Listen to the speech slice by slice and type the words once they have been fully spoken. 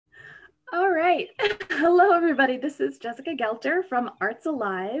All right. Hello, everybody. This is Jessica Gelter from Arts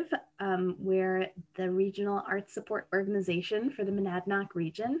Alive. We're the regional arts support organization for the Monadnock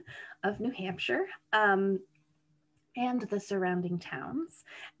region of New Hampshire and the surrounding towns.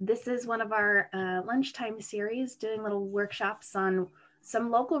 This is one of our lunchtime series doing little workshops on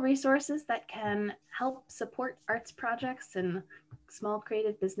some local resources that can help support arts projects and small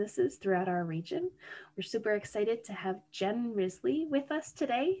creative businesses throughout our region. We're super excited to have Jen Risley with us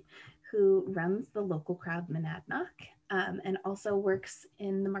today, who runs the local crowd Monadnock and also works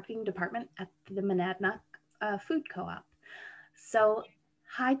in the marketing department at the Monadnock Food Co-op. So,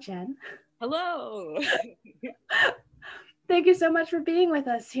 hi, Jen. Hello. Thank you so much for being with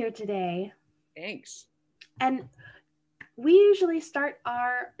us here today. Thanks. And we usually start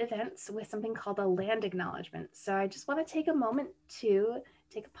our events with something called a land acknowledgement. So I just want to take a moment to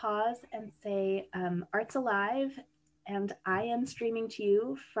take a pause and say, Arts Alive, and I am streaming to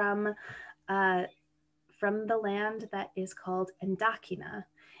you from the land that is called Endakina.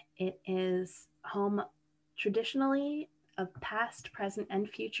 It is home traditionally of past, present, and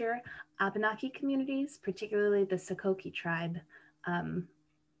future Abenaki communities, particularly the Sokoke tribe,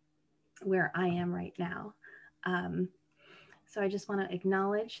 where I am right now. So I just want to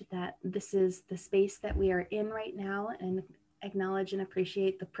acknowledge that this is the space that we are in right now and acknowledge and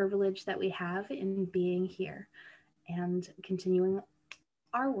appreciate the privilege that we have in being here and continuing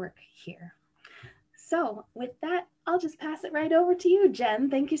our work here. So with that, I'll just pass it right over to you, Jen.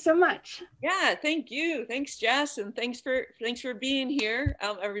 Thank you so much. Yeah, thank you. Thanks, Jess, and thanks for being here,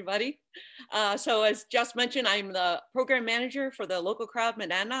 everybody. So as Jess mentioned, I'm the program manager for the local crowd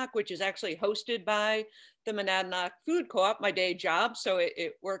Monadnock, which is actually hosted by the Monadnock Food Co-op, my day job. So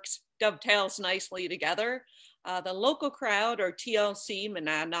it dovetails nicely together. The local crowd, or TLC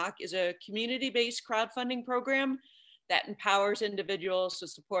Monadnock, is a community-based crowdfunding program that empowers individuals to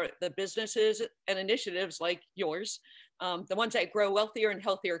support the businesses and initiatives like yours, the ones that grow wealthier and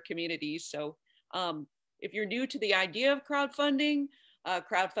healthier communities. So if you're new to the idea of crowdfunding,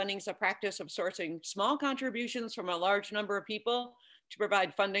 crowdfunding is a practice of sourcing small contributions from a large number of people to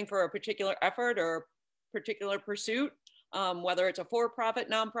provide funding for a particular effort or particular pursuit. Whether it's a for-profit,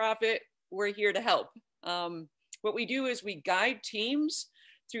 nonprofit, we're here to help. What we do is we guide teams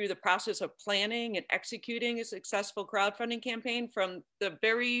through the process of planning and executing a successful crowdfunding campaign from the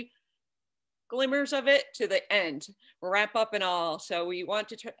very glimmers of it to the end, wrap up and all. So we want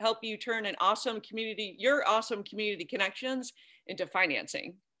to help you turn your awesome community connections into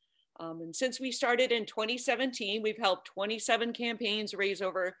financing. And since we started in 2017, we've helped 27 campaigns raise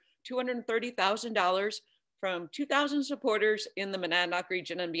over $230,000 from 2,000 supporters in the Monadnock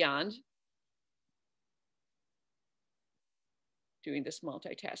region and beyond. Doing this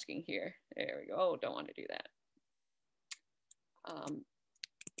multitasking here. There we go. Oh, don't want to do that.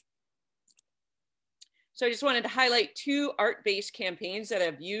 So I just wanted to highlight two art-based campaigns that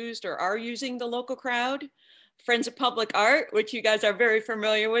have used or are using the local crowd. Friends of Public Art, which you guys are very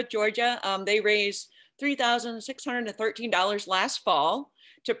familiar with, Georgia. They raised $3,613 last fall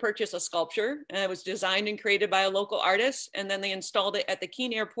to purchase a sculpture. And it was designed and created by a local artist. And then they installed it at the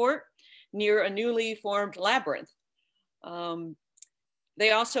Keene Airport near a newly formed labyrinth.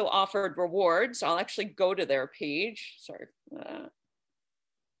 They also offered rewards. I'll actually go to their page. Sorry. So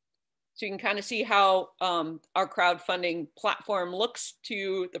you can kind of see how our crowdfunding platform looks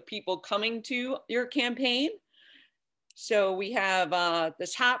to the people coming to your campaign. So we have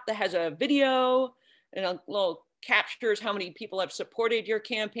the top that has a video and a little captures how many people have supported your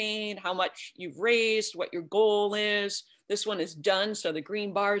campaign, how much you've raised, what your goal is. This one is done. So the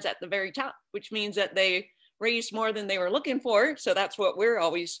green bar is at the very top, which means that they raised more than they were looking for. So that's what we're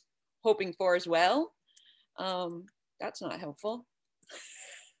always hoping for as well. That's not helpful.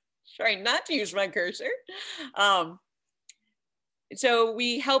 Trying not to use my cursor. So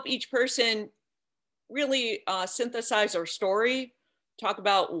we help each person really synthesize their story, talk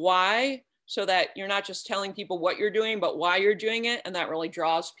about why, so that you're not just telling people what you're doing, but why you're doing it. And that really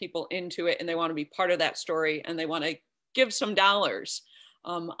draws people into it and they want to be part of that story and they want to give some dollars.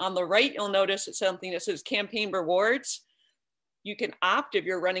 On the right, you'll notice it's something that says campaign rewards. You can opt, if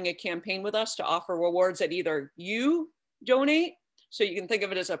you're running a campaign with us, to offer rewards that either you donate, so you can think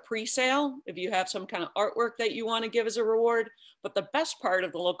of it as a pre-sale if you have some kind of artwork that you want to give as a reward. But the best part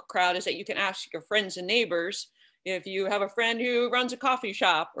of the local crowd is that you can ask your friends and neighbors. If you have a friend who runs a coffee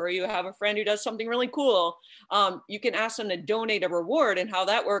shop or you have a friend who does something really cool, you can ask them to donate a reward. And how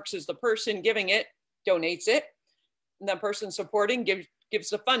that works is the person giving it donates it. And the person supporting gives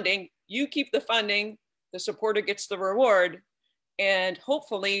the funding. You keep the funding, the supporter gets the reward. And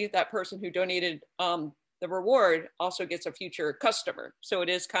hopefully that person who donated the reward also gets a future customer. So it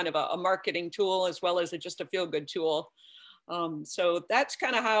is kind of a marketing tool as well as just a feel-good tool. So that's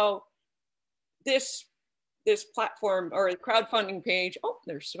kind of how this platform or crowdfunding page. Oh,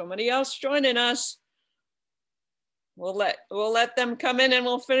 there's somebody else joining us. We'll let them come in and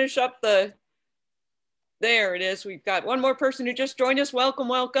we'll finish up the. There it is. We've got one more person who just joined us. Welcome,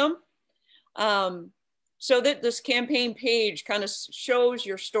 welcome. So that this campaign page kind of shows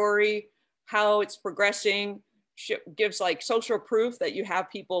your story, how it's progressing, gives like social proof that you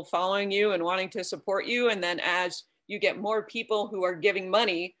have people following you and wanting to support you. And then as you get more people who are giving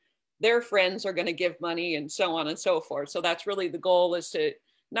money, their friends are going to give money and so on and so forth. So that's really the goal, is to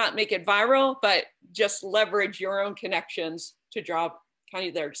not make it viral, but just leverage your own connections to draw kind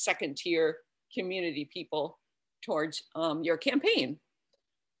of their second tier community people towards your campaign.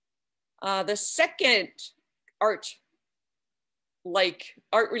 The second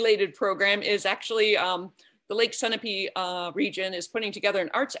art-related program is actually the Lake Sunapee region is putting together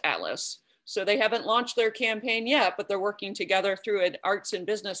an arts atlas. So they haven't launched their campaign yet, but they're working together through an arts and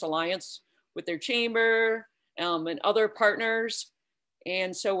business alliance with their chamber and other partners.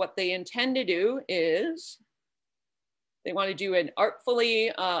 And so what they intend to do is they want to do an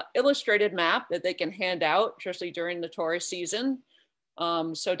artfully illustrated map that they can hand out, especially during the tourist season.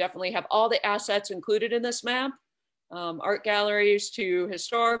 So definitely have all the assets included in this map, art galleries to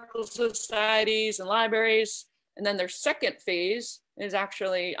historical societies and libraries. And then their second phase is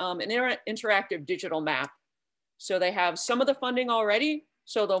actually an interactive digital map. So they have some of the funding already,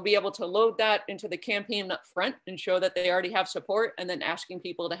 so they'll be able to load that into the campaign up front and show that they already have support, and then asking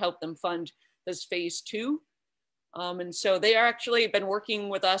people to help them fund this phase 2. And so they are actually been working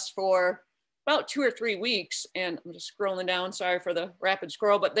with us for about 2 or 3 weeks, and I'm just scrolling down, sorry for the rapid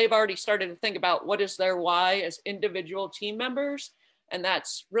scroll, but they've already started to think about what is their why as individual team members. And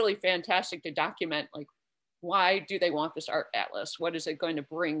that's really fantastic to document, like, why do they want this art atlas? What is it going to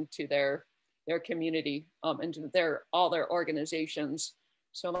bring to their community and to all their organizations?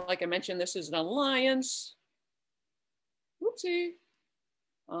 So like I mentioned, this is an alliance. Whoopsie.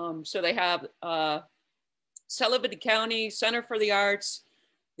 So they have Sullivan County Center for the Arts,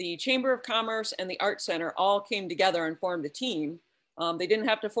 the Chamber of Commerce, and the Art Center all came together and formed a team. They didn't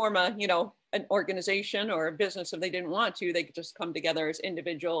have to form an organization or a business if they didn't want to. They could just come together as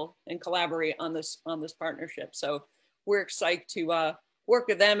individual and collaborate on this partnership. So we're excited to work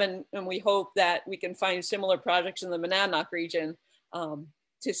with them, and we hope that we can find similar projects in the Monadnock region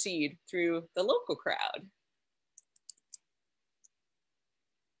to seed through the local crowd.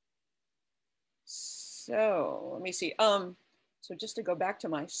 So let me see. So just to go back to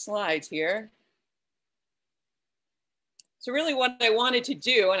my slides here. So really what I wanted to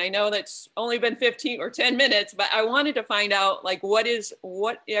do, and I know that's only been 15 or 10 minutes, but I wanted to find out, like, what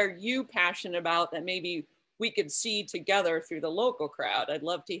are you passionate about that maybe we could see together through the local crowd? I'd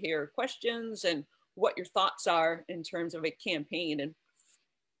love to hear questions and what your thoughts are in terms of a campaign. And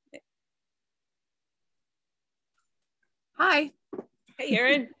hi. Hey,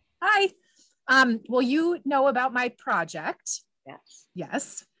 Erin. Hi. Well, you know about my project. Yes.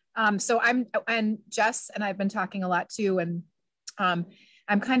 Yes. So and Jess and I've been talking a lot too, and I'm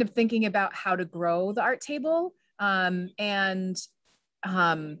kind of thinking about how to grow the art table, and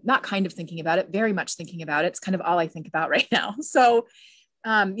not kind of thinking about it, very much thinking about it. It's kind of all I think about right now. So,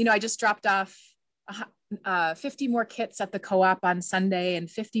 I just dropped off 50 more kits at the co-op on Sunday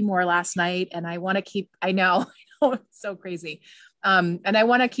and 50 more last night. And I want to keep, I know it's so crazy. And I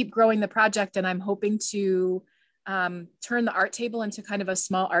want to keep growing the project, and I'm hoping to turn the art table into kind of a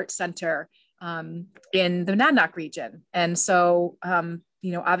small art center in the Monadnock region. And so,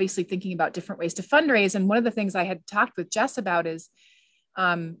 obviously thinking about different ways to fundraise. And one of the things I had talked with Jess about is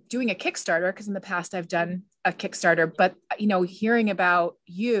doing a Kickstarter, because in the past I've done a Kickstarter, but, hearing about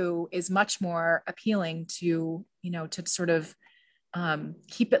you is much more appealing to sort of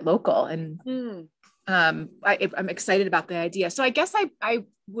keep it local. And I'm excited about the idea. So I guess I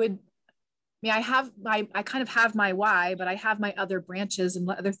kind of have my why, but I have my other branches and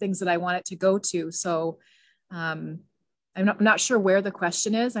other things that I want it to go to. So I'm not sure where the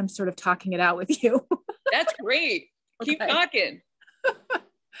question is. I'm sort of talking it out with you. That's great. Keep talking.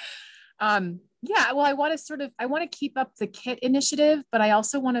 Yeah, well, I want to keep up the kit initiative, but I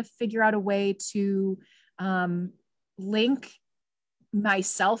also want to figure out a way to link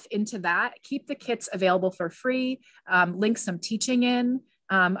myself into that, keep the kits available for free, link some teaching in,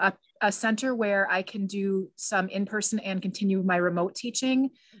 a center where I can do some in-person and continue my remote teaching,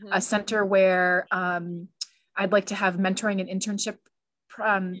 a center where I'd like to have mentoring and internship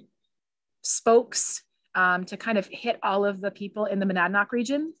spokes to kind of hit all of the people in the Monadnock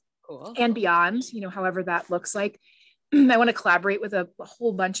region. Cool. and beyond, however that looks like. I want to collaborate with a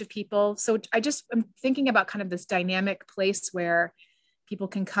whole bunch of people. So I'm thinking about kind of this dynamic place where people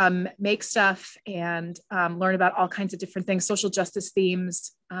can come make stuff and learn about all kinds of different things, social justice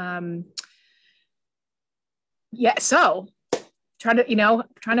themes. So trying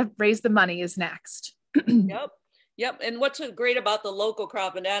to raise the money is next. Yep. And what's so great about the local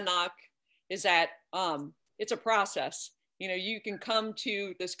crowd Monadnock is that it's a process. You can come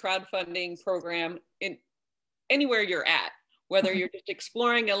to this crowdfunding program in anywhere you're at, whether you're just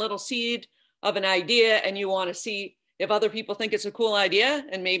exploring a little seed of an idea and you want to see if other people think it's a cool idea,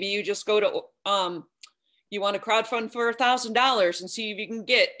 and maybe you just go to you want to crowdfund for $1,000 and see if you can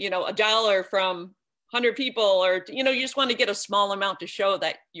get $1 from 100 people, or you just want to get a small amount to show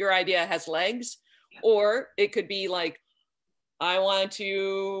that your idea has legs. Or it could be like, I want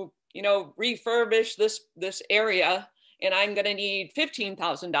to refurbish this area and I'm going to need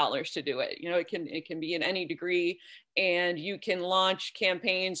 $15,000 to do it. It can be in any degree, and you can launch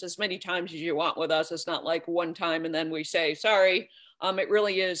campaigns as many times as you want with us. It's not like one time and then we say, sorry. It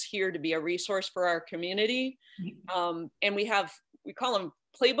really is here to be a resource for our community. And we call them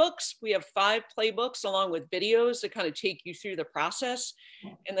playbooks. We have 5 playbooks along with videos that kind of take you through the process.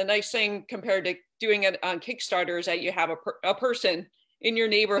 And the nice thing compared to doing it on Kickstarter is that you have a person in your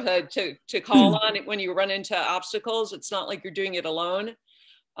neighborhood to call on it when you run into obstacles. It's not like you're doing it alone.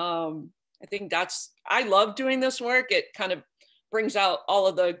 I think I love doing this work. It kind of brings out all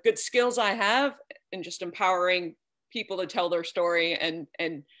of the good skills I have and just empowering people to tell their story.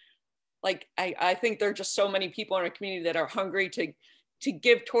 And like, I think there are just so many people in our community that are hungry to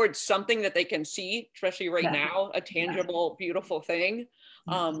give towards something that they can see, especially right now, a tangible, beautiful thing.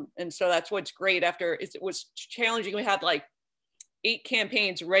 And so that's what's great. After it was challenging. We had like 8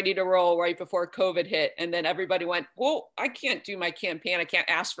 campaigns ready to roll right before COVID hit. And then everybody went, well, I can't do my campaign. I can't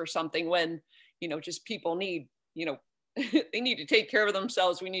ask for something when, just people need, they need to take care of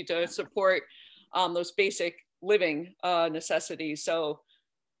themselves. We need to support those basic living necessities. So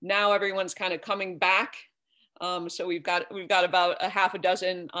now everyone's kind of coming back. So we've got about a half a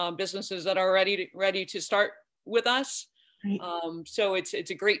dozen businesses that are ready to start with us. Right. So it's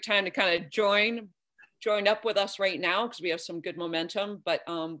a great time to kind of join up with us right now because we have some good momentum. But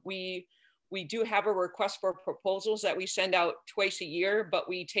we do have a request for proposals that we send out twice a year, but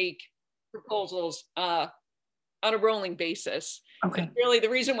we take proposals on a rolling basis. Okay. And really, the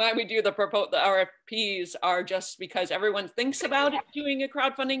reason why we do the RFPs are just because everyone thinks about doing a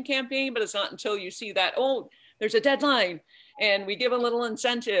crowdfunding campaign, but it's not until you see that, oh, there's a deadline, and we give a little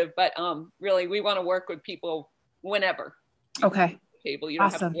incentive. But really, we want to work with people whenever. Okay. You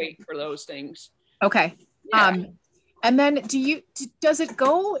don't have to wait for those things. Okay. Yeah. And then do you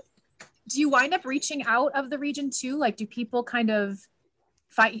wind up reaching out of the region too? Like, do people kind of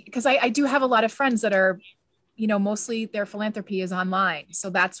find, because I do have a lot of friends that are, mostly their philanthropy is online.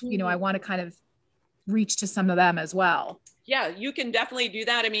 So that's, I want to kind of reach to some of them as well. Yeah, you can definitely do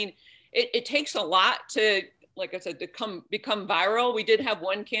that. I mean, it takes a lot to, like I said, to become viral. We did have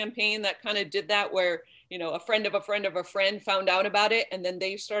one campaign that kind of did that where, a friend of a friend of a friend found out about it. And then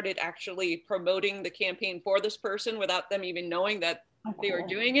they started actually promoting the campaign for this person without them even knowing that they were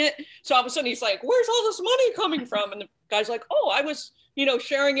doing it. So all of a sudden he's like, where's all this money coming from? And the guy's like, oh, I was,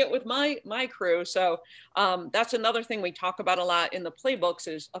 sharing it with my crew. So that's another thing we talk about a lot in the playbooks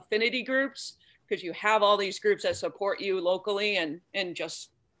is affinity groups, because you have all these groups that support you locally and just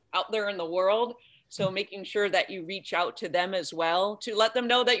out there in the world. So making sure that you reach out to them as well to let them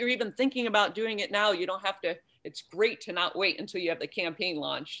know that you're even thinking about doing it now. You don't have to, it's great to not wait until you have the campaign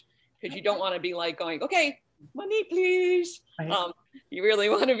launched, because you don't want to be like going, okay, money, please. Right. You really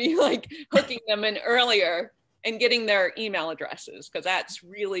want to be like hooking them in earlier and getting their email addresses, because that's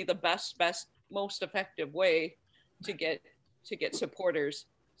really the best, most effective way to get supporters.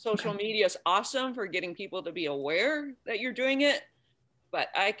 Social media is awesome for getting people to be aware that you're doing it, but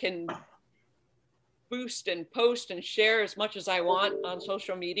I can boost and post and share as much as I want on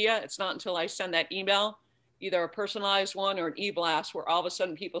social media. It's not until I send that email, either a personalized one or an e-blast, where all of a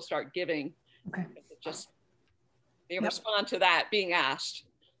sudden people start giving. Okay. They respond to that being asked.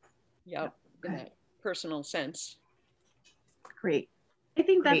 Okay. In that personal sense. Great. I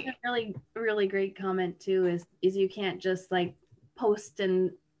think that's a really, really great comment too, is you can't just like post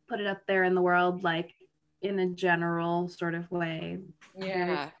and put it up there in the world, like in a general sort of way.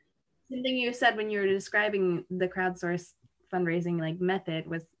 Yeah. Something you said when you were describing the crowdsourced fundraising like method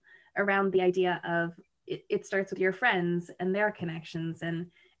was around the idea of it starts with your friends and their connections, and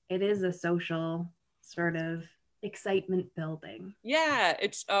it is a social sort of excitement building. Yeah,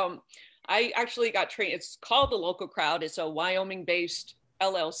 it's I actually got trained. It's called the Local Crowd. It's a Wyoming-based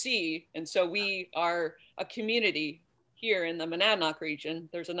LLC. And so we are a community here in the Monadnock region.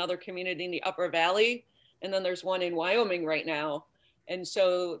 There's another community in the Upper Valley, and then there's one in Wyoming right now. And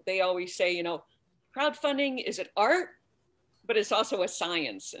so they always say, you know, crowdfunding is an art, but it's also a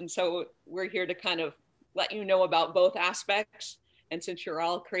science. And so we're here to kind of let you know about both aspects. And since you're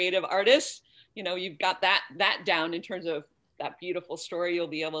all creative artists, you know, you've got that down in terms of that beautiful story you'll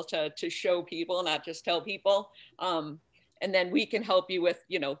be able to show people, not just tell people. And then we can help you with,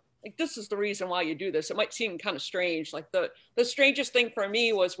 you know, like, this is the reason why you do this. It might seem kind of strange. Like the strangest thing for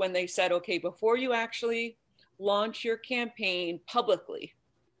me was when they said, okay, before you actually launch your campaign publicly,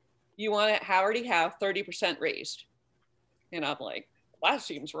 you want to already have 30% raised. And I'm like, well, that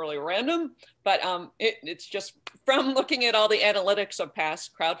seems really random. But it's just from looking at all the analytics of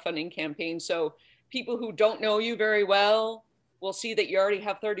past crowdfunding campaigns. So people who don't know you very well will see that you already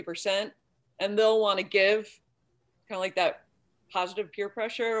have 30%, and they'll want to give, kind of like that positive peer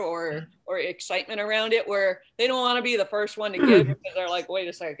pressure or excitement around it, where they don't want to be the first one to give because they're like, wait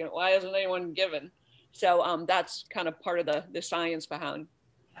a second, why hasn't anyone given? So that's kind of part of the science behind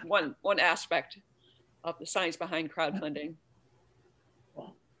one aspect of the science behind crowdfunding.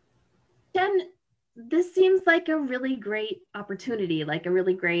 Jen, this seems like a really great opportunity, like a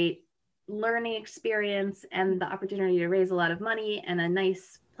really great learning experience, and the opportunity to raise a lot of money and a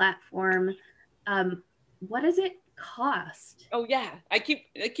nice platform. What does it cost? Oh yeah,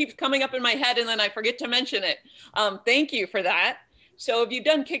 it keeps coming up in my head and then I forget to mention it. Thank you for that. So if you've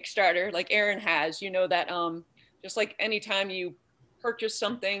done Kickstarter like Erin has, you know that just like anytime you purchase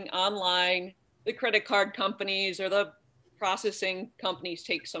something online, the credit card companies or the processing companies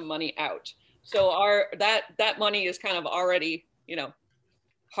take some money out. So that money is kind of already, you know,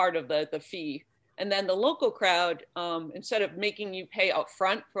 part of the fee. And then the local crowd, instead of making you pay up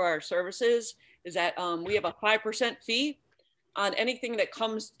front for our services, is that we have a 5% fee on anything that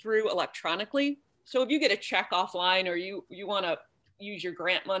comes through electronically. So if you get a check offline or you want to use your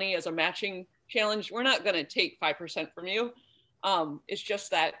grant money as a matching challenge, we're not going to take 5% from you. It's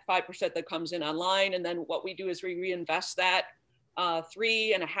just that 5% that comes in online. And then what we do is we reinvest that.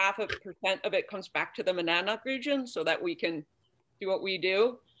 3.5% of it comes back to the Monadnock region so that we can do what we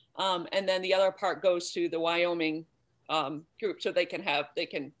do. And then the other part goes to the Wyoming group so they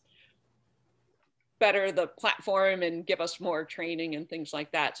can better the platform and give us more training and things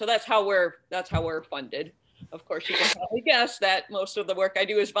like that. So that's how we're funded. Of course, you can probably guess that most of the work I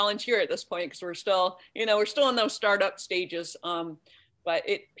do is volunteer at this point because we're still in those startup stages. But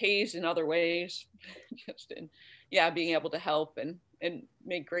it pays in other ways, just in being able to help and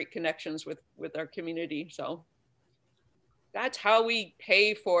make great connections with our community. So that's how we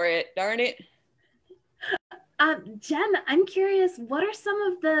pay for it. Darn it. Jen, I'm curious, what are some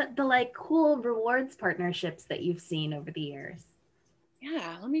of the like cool rewards partnerships that you've seen over the years?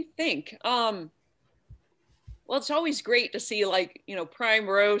 Yeah, let me think. Well, it's always great to see like, you know, Prime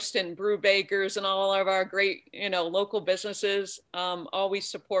Roast and Brew Bakers and all of our great, you know, local businesses always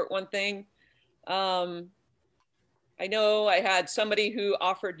support one thing. I know I had somebody who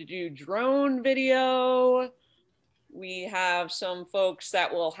offered to do drone video. We have some folks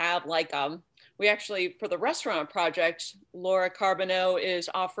that will have like, we actually, for the restaurant project, Laura Carbonneau is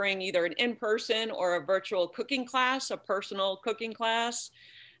offering either an in-person or a virtual cooking class, a personal cooking class.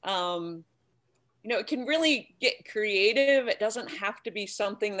 You know, it can really get creative. It doesn't have to be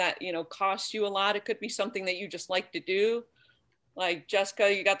something that, you know, costs you a lot. It could be something that you just like to do. Like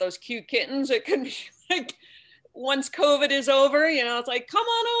Jessica, you got those cute kittens. It could be like, once COVID is over, you know, it's like, come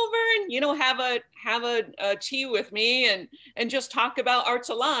on over and, you know, have a tea with me and just talk about Arts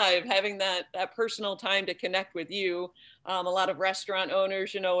Alive, having that personal time to connect with you. A lot of restaurant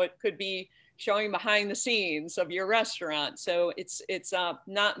owners, you know, it could be showing behind the scenes of your restaurant. So it's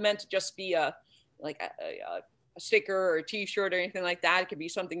not meant to just be a sticker or a t-shirt or anything like that. It could be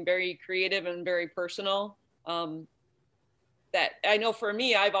something very creative and very personal. That I know for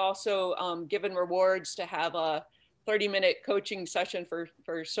me, I've also given rewards to have a 30-minute coaching session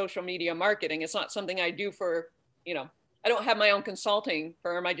for social media marketing. It's not something I do for, you know, I don't have my own consulting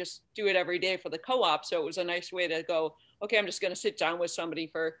firm. I just do it every day for the co-op. So it was a nice way to go, okay, I'm just going to sit down with somebody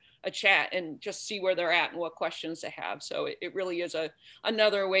for a chat and just see where they're at and what questions they have. So it really is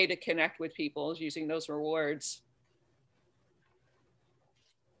another way to connect with people, is using those rewards.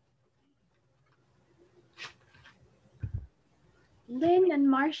 Lynn and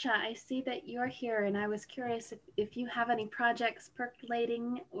Marcia, I see that you're here, and I was curious if you have any projects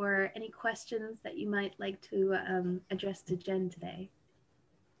percolating or any questions that you might like to address to Jen today.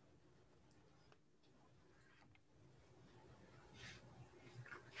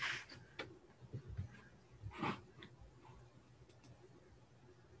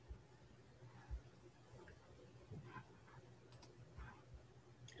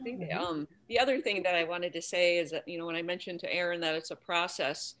 I think the other thing that I wanted to say is that, you know, when I mentioned to Aaron that it's a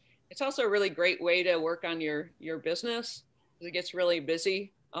process, it's also a really great way to work on your business because it gets really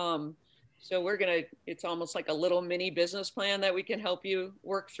busy. So it's almost like a little mini business plan that we can help you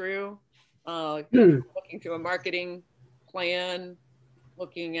work through. Looking through a marketing plan,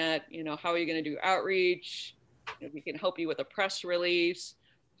 looking at, you know, how are you going to do outreach? You know, we can help you with a press release.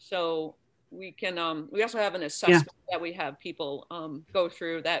 So we can, we also have an assessment that we have people go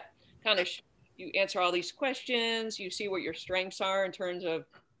through that kind of, you answer all these questions, you see what your strengths are in terms of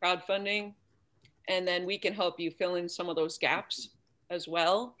crowdfunding, and then we can help you fill in some of those gaps as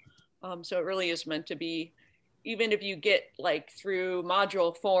well. So it really is meant to be, even if you get like through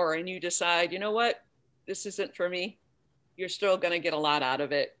module 4 and you decide, you know what, this isn't for me, you're still going to get a lot out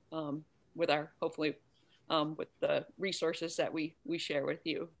of it with our, hopefully, with the resources that we share with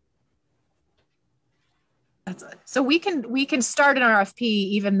you. So we can start an RFP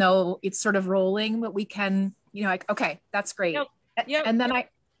even though it's sort of rolling, but we can, you know, like, okay, that's great. Yep. And then I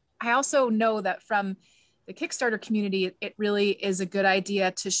also know that from the Kickstarter community, it really is a good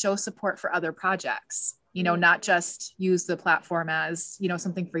idea to show support for other projects, you know, not just use the platform as, you know,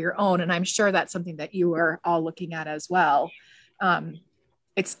 something for your own. And I'm sure that's something that you are all looking at as well. I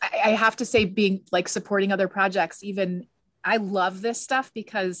have to say, being like supporting other projects, even I love this stuff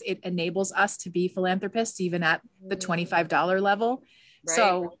because it enables us to be philanthropists, even at the $25 level. Right.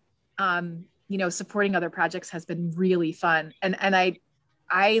 So, you know, supporting other projects has been really fun. And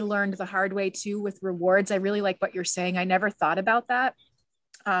I learned the hard way too with rewards. I really like what you're saying. I never thought about that.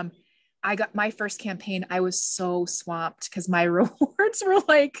 I got my first campaign. I was so swamped because my rewards were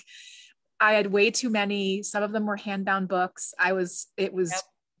like, I had way too many. Some of them were handbound books. Yep.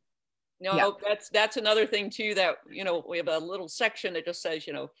 No, yeah. That's another thing too, that, you know, we have a little section that just says,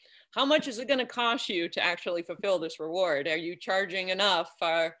 you know, how much is it going to cost you to actually fulfill this reward? Are you charging enough?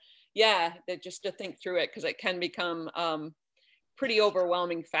 Yeah, just to think through it, because it can become pretty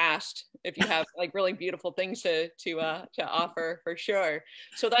overwhelming fast if you have like really beautiful things to offer, for sure.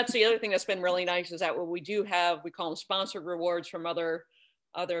 So that's the other thing that's been really nice, is that what we do have, we call them sponsored rewards from other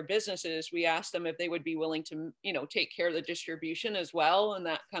businesses. We ask them if they would be willing to, you know, take care of the distribution as well, and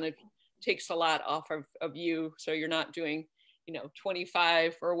that kind of takes a lot off of you. So you're not doing, you know,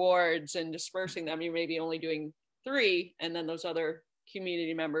 25 rewards and dispersing them. You're maybe only doing 3, and then those other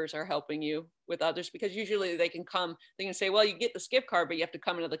community members are helping you with others, because usually they can say, well, you get this gift card, but you have to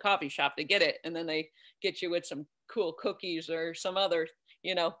come into the coffee shop to get it. And then they get you with some cool cookies or some other,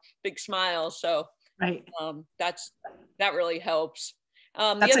 you know, big smiles. So right. That really helps. The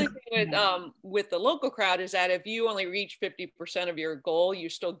other thing with the local crowd is that if you only reach 50% of your goal, you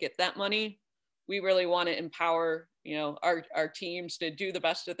still get that money. We really want to empower, you know, our teams to do the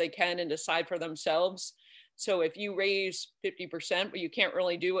best that they can and decide for themselves. So if you raise 50%, but you can't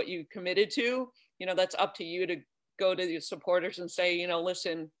really do what you committed to, you know, that's up to you to go to the supporters and say, you know,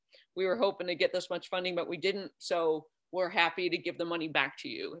 listen, we were hoping to get this much funding, but we didn't. So we're happy to give the money back to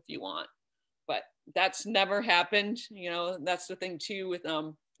you if you want. But that's never happened. You know, that's the thing too with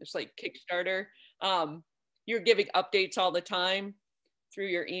it's like Kickstarter. You're giving updates all the time through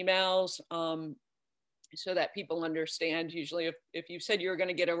your emails, so that people understand. Usually if you said you're going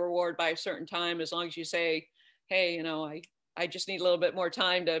to get a reward by a certain time, as long as you say, hey, you know, I just need a little bit more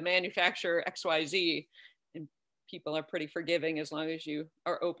time to manufacture XYZ, and people are pretty forgiving as long as you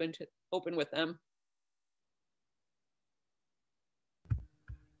are open with them.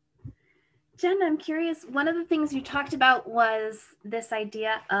 Jen, I'm curious, one of the things you talked about was this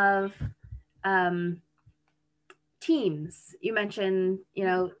idea of teams. You mentioned, you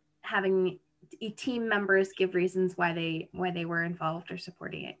know, having team members give reasons why they were involved or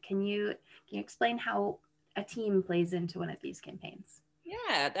supporting it. Can you explain how a team plays into one of these campaigns?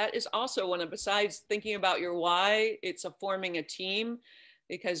 Yeah, that is also one of, besides thinking about your why, it's forming a team.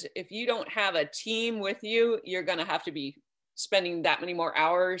 Because if you don't have a team with you, you're going to have to be spending that many more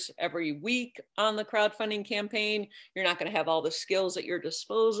hours every week on the crowdfunding campaign. You're not going to have all the skills at your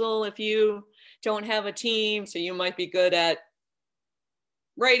disposal if you don't have a team. So you might be good at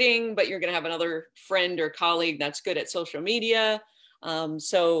writing, but you're going to have another friend or colleague that's good at social media.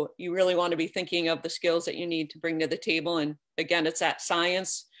 So you really want to be thinking of the skills that you need to bring to the table. And again, it's that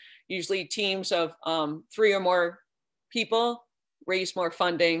science. Usually teams of 3 or more people raise more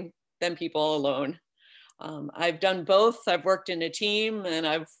funding than people alone. I've done both. I've worked in a team and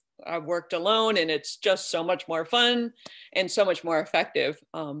I've worked alone, and it's just so much more fun and so much more effective,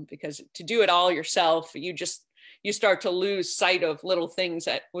 because to do it all yourself, you start to lose sight of little things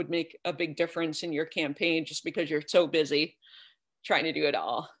that would make a big difference in your campaign just because you're so busy trying to do it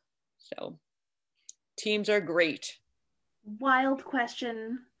all. So teams are great. Wild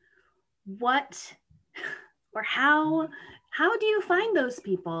question. what or how do you find those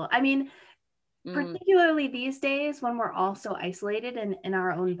people? I mean, particularly these days when we're all so isolated in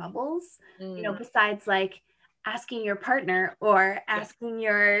our own bubbles, you know, besides like asking your partner or asking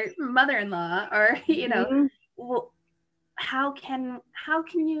your mother-in-law or, you know, well, how can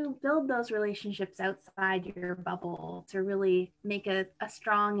you build those relationships outside your bubble to really make a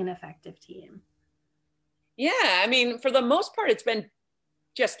strong and effective team? Yeah, I mean, for the most part, it's been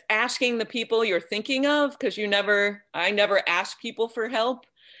just asking the people you're thinking of, because I never ask people for help.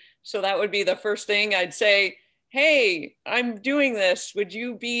 So that would be the first thing I'd say, hey, I'm doing this. Would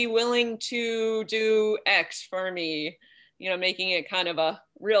you be willing to do X for me? You know, making it kind of a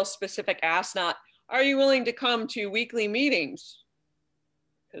real specific ask, not, are you willing to come to weekly meetings?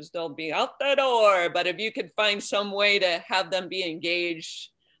 Because they'll be out the door. But if you could find some way to have them be engaged,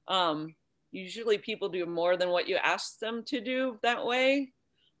 usually people do more than what you ask them to do that way.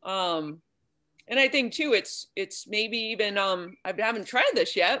 And I think too, it's maybe even, I haven't tried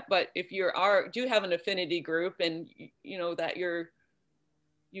this yet, but if do have an affinity group and you know that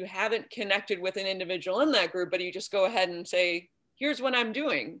you haven't connected with an individual in that group, but you just go ahead and say, here's what I'm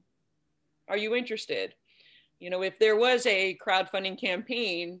doing. Are you interested? You know, if there was a crowdfunding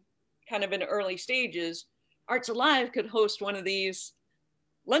campaign kind of in early stages, Arts Alive could host one of these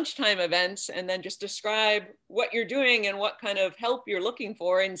lunchtime events and then just describe what you're doing and what kind of help you're looking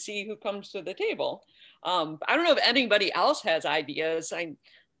for and see who comes to the table. I don't know if anybody else has ideas.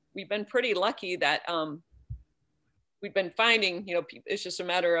 We've been pretty lucky that we've been finding, you know, it's just a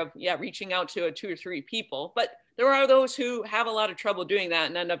matter of, reaching out to 2 or 3 people. But there are those who have a lot of trouble doing that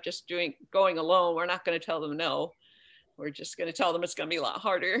and end up just going alone. We're not going to tell them no. We're just going to tell them it's going to be a lot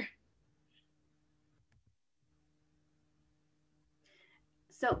harder.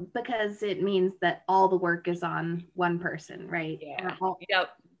 So because it means that all the work is on one person, right? Yeah. Yep.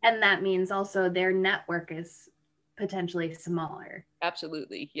 And that means also their network is potentially smaller.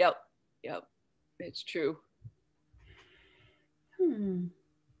 Absolutely. Yep. It's true.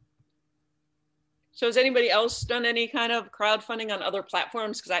 So has anybody else done any kind of crowdfunding on other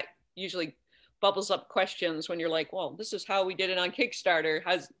platforms? Because that usually bubbles up questions when you're like, well, this is how we did it on Kickstarter.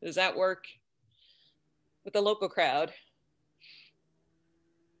 Does that work with the local crowd?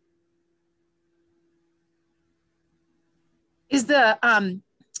 Is the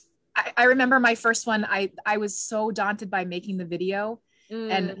I remember my first one, I was so daunted by making the video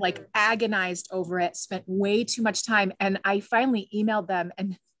and like agonized over it, spent way too much time. And I finally emailed them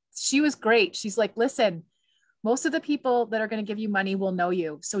and she was great. She's like, listen, most of the people that are going to give you money will know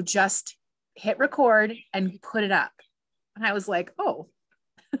you. So just hit record and put it up. And I was like, oh.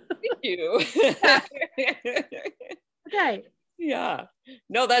 Thank you. Okay. Yeah,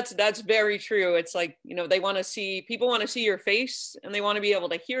 no, that's very true. It's like, you know, people want to see your face and they want to be able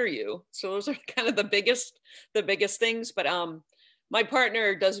to hear you. So those are kind of the biggest things. But my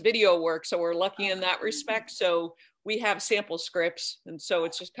partner does video work, so we're lucky in that respect. So we have sample scripts, and so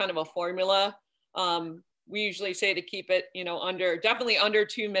it's just kind of a formula. We usually say to keep it, you know, definitely under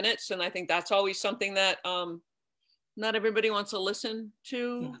 2 minutes, and I think that's always something that not everybody wants to listen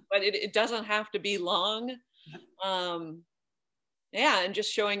to, but it doesn't have to be long. Yeah, and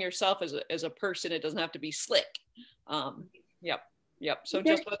just showing yourself as a person. It doesn't have to be slick. Yep. So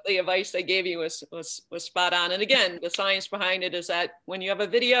just what the advice they gave you was spot on. And again, the science behind it is that when you have a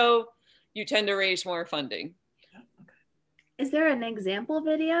video, you tend to raise more funding. Is there an example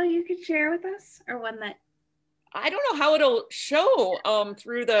video you could share with us, or one that? I don't know how it'll show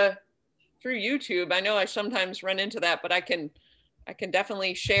through YouTube. I know I sometimes run into that, but I can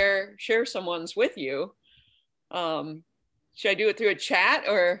definitely share someone's with you. Should I do it through a chat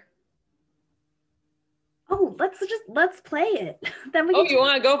or? Oh, let's play it. Then we. Oh, you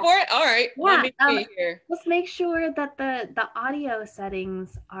want to go for it? All right. Yeah. Let me see here. Let's make sure that the audio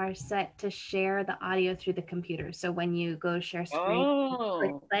settings are set to share the audio through the computer. So when you go share screen,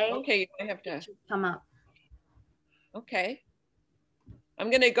 click play. Okay, I have to come up. Okay. I'm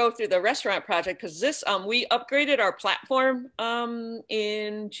going to go through the restaurant project because this, we upgraded our platform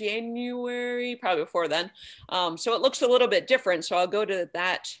in January, probably before then. So it looks a little bit different. So I'll go to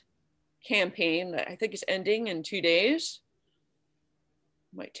that campaign that I think is ending in 2 days.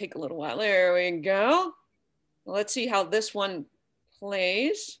 Might take a little while. There we go. Let's see how this one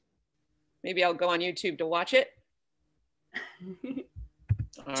plays. Maybe I'll go on YouTube to watch it.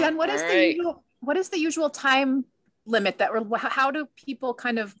 Jen, what is the usual time limit how do people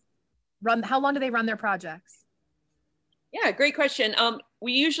kind of how long do they run their projects? Yeah, great question.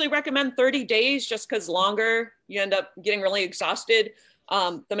 We usually recommend 30 days just because longer you end up getting really exhausted.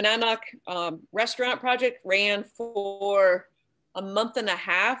 The Monadnock restaurant project ran for a month and a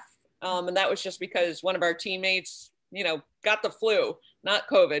half And that was just because one of our teammates, got the flu, not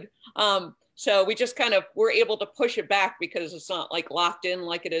COVID. So we just kind of were able to push it back because it's not like locked in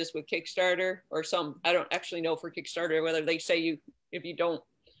like it is with Kickstarter or I don't actually know for Kickstarter whether they say if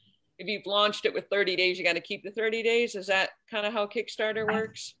you've launched it with 30 days, you got to keep the 30 days. Is that kind of how Kickstarter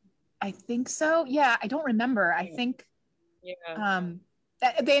works? I think so. Yeah, I don't remember. I think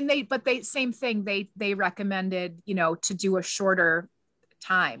same thing. They recommended, to do a shorter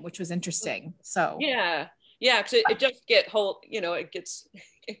time, which was interesting. So because it just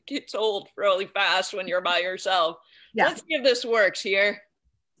it gets old really fast when you're by yourself. Yeah. Let's see if this works here.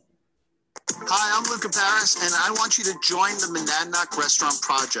 Hi, I'm Luca Paris, and I want you to join the Monadnock Restaurant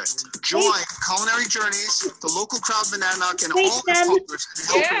Project. Join Culinary Journeys, the local crowd Monadnock, and all the partners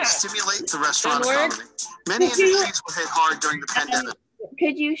in helping stimulate the restaurant economy. Many industries were hit hard during the pandemic.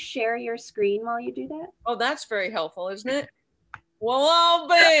 Could you share your screen while you do that? Oh, that's very helpful, isn't it? Well,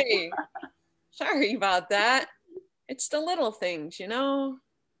 babe. Sorry about that. It's the little things,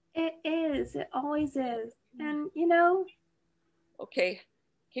 It is. It always is. And, Okay.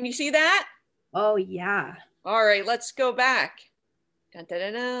 Can you see that? Oh, yeah. All right, let's go back. Dun, dun,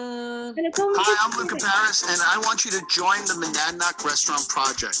 dun, dun. Hi, I'm Luca Paris, and I want you to join the Monadnock Restaurant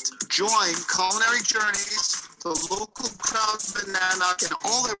Project. Join Culinary Journeys, the local crowd Monadnock, and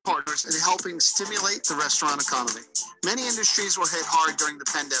all their partners in helping stimulate the restaurant economy. Many industries were hit hard during the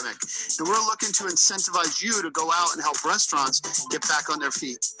pandemic, and we're looking to incentivize you to go out and help restaurants get back on their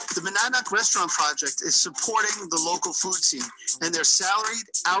feet. The Monadnock Restaurant Project is supporting the local food scene and their salaried,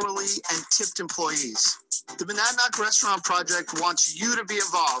 hourly, and tipped employees. The Monadnock Restaurant Project wants you to be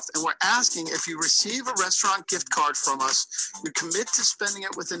involved, and we're asking if you receive a restaurant gift card from us, you commit to spending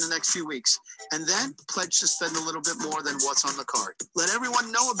it within the next few weeks, and then pledge to spend a little bit more than what's on the card. Let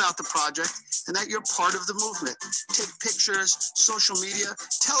everyone know about the project and that you're part of the movement. Take pictures, social media,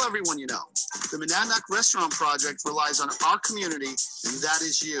 tell everyone you know. The Monadnock Restaurant Project relies on our community, and that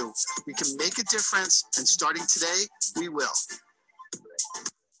is you. We can make a difference, and starting today, we will.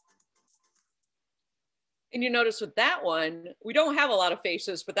 And you notice with that one, we don't have a lot of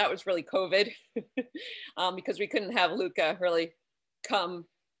faces, but that was really COVID because we couldn't have Luca really come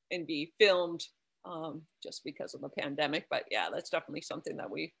and be filmed just because of the pandemic. But yeah, that's definitely something that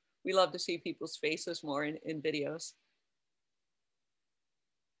we love to see people's faces more in videos.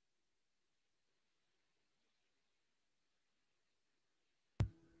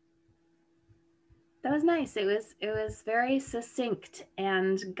 That was nice. It was very succinct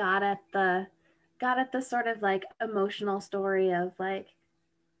and got at the sort of like emotional story of like,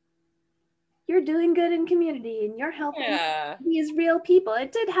 you're doing good in community and you're helping these real people.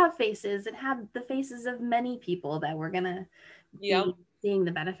 It did have faces. It had the faces of many people that were gonna be seeing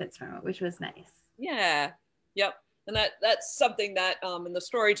the benefits from it, which was nice. Yeah. Yep. And that's something that in the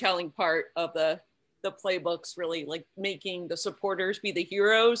storytelling part of the playbooks, really like making the supporters be the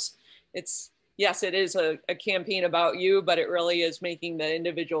heroes. Yes, it is a campaign about you, but it really is making the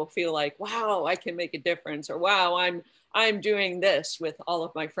individual feel like, wow, I can make a difference, or wow, I'm doing this with all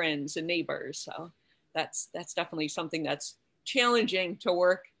of my friends and neighbors. So that's definitely something that's challenging to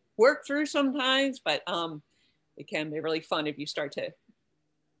work through sometimes, but it can be really fun if you start to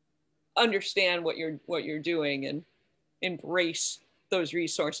understand what you're doing and embrace those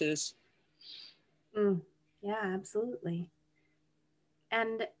resources. Yeah, absolutely.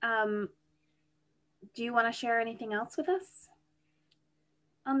 And do you want to share anything else with us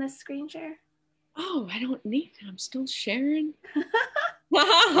on this screen share? Oh, I don't need to. I'm still sharing.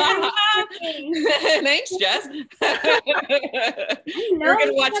 Thanks, Jess. We're going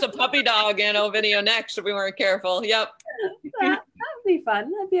to watch the puppy dog video next if we weren't careful. Yep. That would be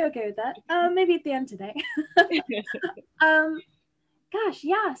fun. I'd be okay with that. Maybe at the end today. Gosh,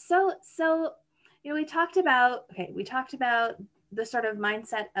 yeah. So we talked about the sort of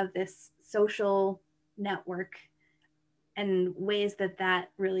mindset of this social network and ways that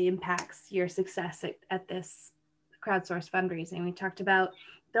really impacts your success at this crowdsourced fundraising. We talked about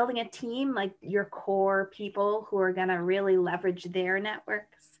building a team, like your core people who are going to really leverage their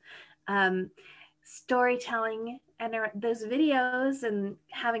networks, storytelling and those videos and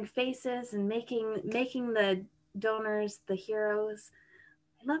having faces and making the donors the heroes.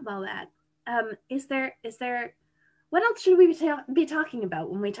 I love all that. Is there what else should we be talking about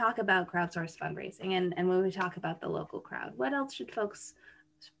when we talk about crowdsourced fundraising and when we talk about the local crowd? What else should folks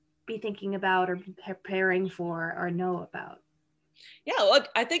be thinking about or preparing for or know about? Yeah, look,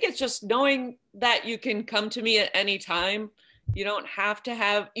 I think it's just knowing that you can come to me at any time. You don't have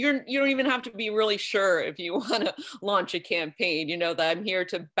to you don't even have to be really sure if you want to launch a campaign. You know that I'm here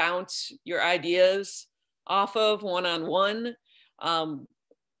to bounce your ideas off of one-on-one.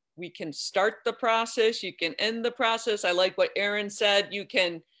 we can start the process, you can end the process. I like what Erin said, you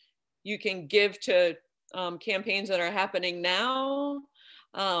can give to campaigns that are happening now,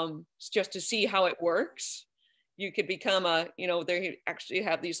 just to see how it works. You could become they actually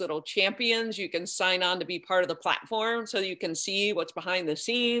have these little champions. You can sign on to be part of the platform so you can see what's behind the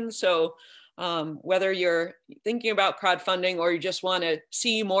scenes. So whether you're thinking about crowdfunding or you just want to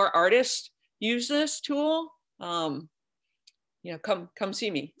see more artists use this tool, come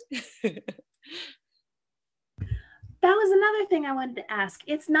see me. That was another thing I wanted to ask.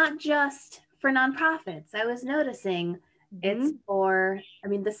 It's not just for nonprofits. I was noticing it's for,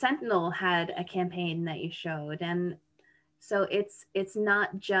 the Sentinel had a campaign that you showed. And so it's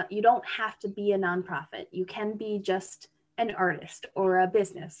not just, you don't have to be a nonprofit. You can be just an artist or a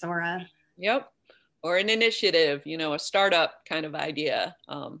business or a. Yep. Or an initiative, a startup kind of idea.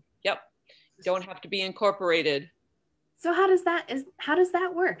 Yep. You don't have to be incorporated. So how does that work? How does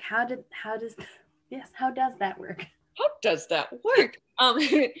that work? How does that work?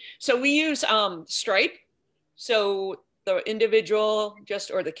 So we use Stripe. So the individual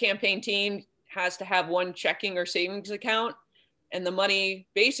or the campaign team has to have one checking or savings account, and the money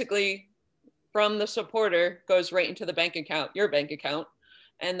basically from the supporter goes right into the bank account, your bank account.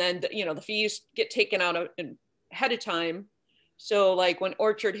 And then, the fees get taken out ahead of time. So like when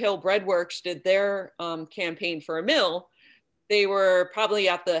Orchard Hill Breadworks did their campaign for a mill, they were probably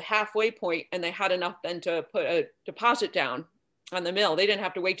at the halfway point and they had enough then to put a deposit down on the mill. They didn't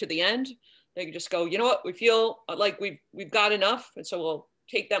have to wait to the end. They could just go, you know what, we feel like we've got enough. And so we'll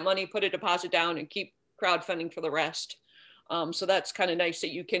take that money, put a deposit down and keep crowdfunding for the rest. So that's kind of nice that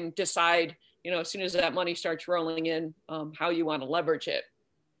you can decide, as soon as that money starts rolling in, how you want to leverage it.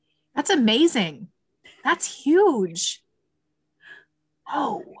 That's amazing. That's huge.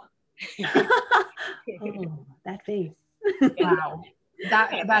 Oh. Oh, that face. Wow.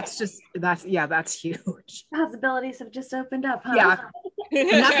 That's huge. Possibilities have just opened up, huh? Yeah.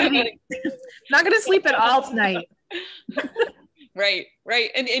 Not gonna sleep at all tonight. Right.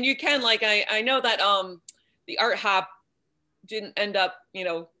 And you can, like, I know that the Art Hop didn't end up,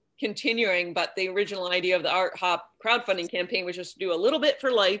 continuing, but the original idea of the Art Hop crowdfunding campaign was just to do a little bit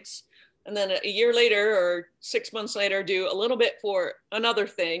for lights, and then a year later or 6 months later do a little bit for another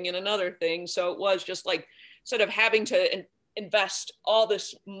thing and another thing. So it was just like, instead of having to invest all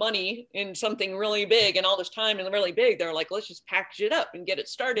this money in something really big and all this time and really big, they're like, let's just package it up and get it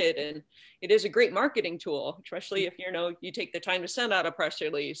started. And it is a great marketing tool, especially if you take the time to send out a press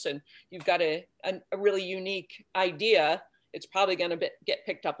release and you've got a really unique idea. It's probably going to get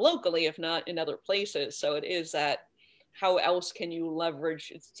picked up locally, if not in other places. So it is that, how else can you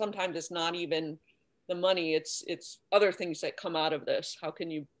leverage? Sometimes it's not even the money, it's other things that come out of this. How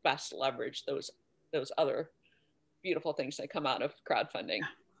can you best leverage those other beautiful things that come out of crowdfunding?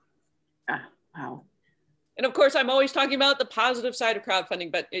 Wow. And of course, I'm always talking about the positive side of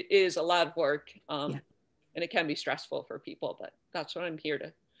crowdfunding, but it is a lot of work, and it can be stressful for people, but that's what I'm here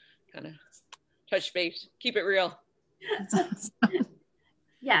to kind of touch base, keep it real. That's awesome.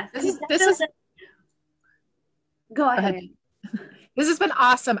 Yes. This is Go ahead. This has been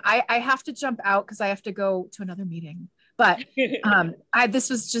awesome. I have to jump out because I have to go to another meeting, but this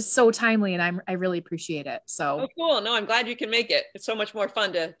was just so timely, and I really appreciate it. So oh, cool. No, I'm glad you can make it. It's so much more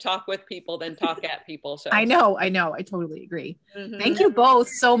fun to talk with people than talk at people. So I know. I totally agree. Thank you both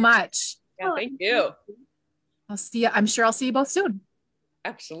so much. Yeah, thank you. I'll see you. I'm sure I'll see you both soon.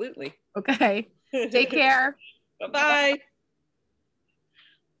 Absolutely. Okay. Take care. Bye-bye.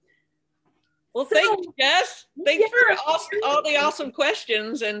 Well, thanks, Jess. Thanks for all the awesome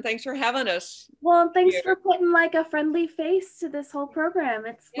questions, and thanks for having us. Well, and thanks for putting like a friendly face to this whole program.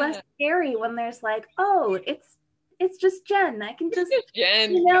 It's less scary when there's like, oh, it's just Jen. I can just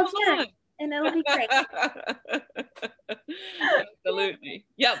Jen. email Jen, and it'll be great. Absolutely.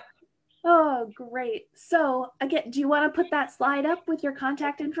 Yep. Oh, great. So again, do you want to put that slide up with your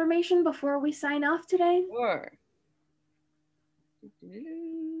contact information before we sign off today? Sure.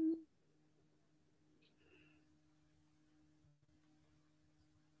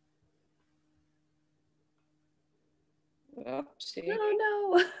 Oopsie.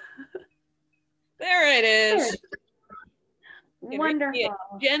 Oh no. There it is. Wonderful.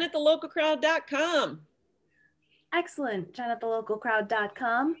 Jen at thelocalcrowd.com. Excellent. Jen at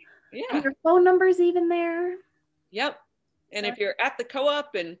thelocalcrowd.com. Yeah. And your phone number's even there. Yep. And if you're at the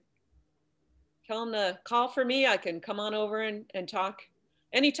co-op and tell them to call for me, I can come on over and talk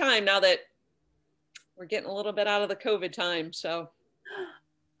anytime now that we're getting a little bit out of the COVID time. So.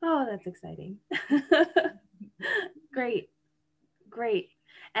 Oh, that's exciting. Great.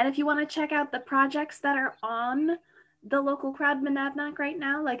 And if you want to check out the projects that are on the local crowd Monadnock right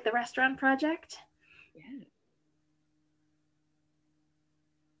now, like the restaurant project? Yeah.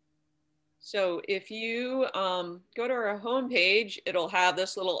 So if you go to our homepage, it'll have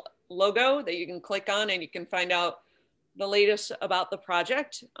this little logo that you can click on and you can find out the latest about the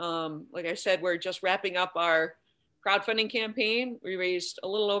project. Like I said, we're just wrapping up our crowdfunding campaign. We raised a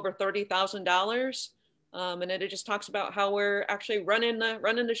little over $30,000. And then it just talks about how we're actually running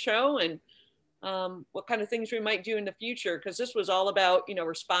the show and what kind of things we might do in the future. Because this was all about, you know,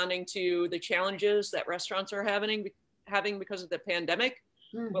 responding to the challenges that restaurants are having because of the pandemic.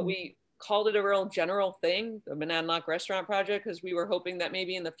 Mm-hmm. But we called it a real general thing, the Monadnock Restaurant Project, because we were hoping that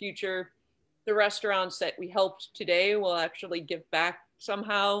maybe in the future, the restaurants that we helped today will actually give back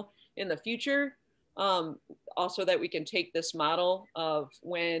somehow in the future. Also that we can take this model of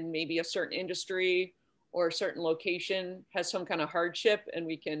when maybe a certain industry or a certain location has some kind of hardship, and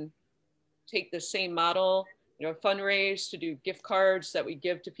we can take the same model, you know, fundraise to do gift cards that we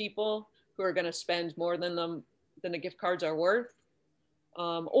give to people who are going to spend more than the gift cards are worth.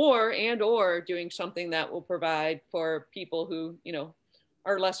 Or doing something that will provide for people who, you know,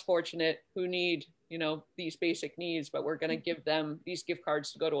 are less fortunate, who need, you know, these basic needs, but we're going to give them these gift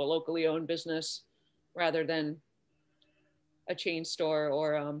cards to go to a locally owned business rather than a chain store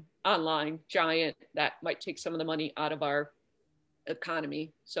or online giant that might take some of the money out of our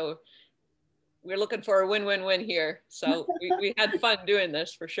economy. So we're looking for a win-win-win here. So we had fun doing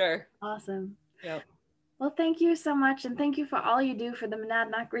this for sure. Awesome. Yep. Well, thank you so much. And thank you for all you do for the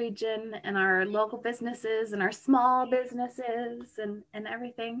Monadnock region and our local businesses and our small businesses and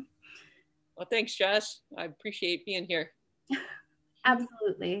everything. Well, thanks, Jess. I appreciate being here.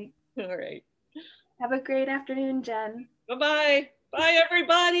 Absolutely. All right. Have a great afternoon, Jen. Bye-bye. Bye,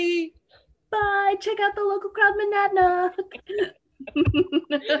 everybody. Bye. Check out the local crowd Monadnock.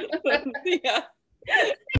 Yeah.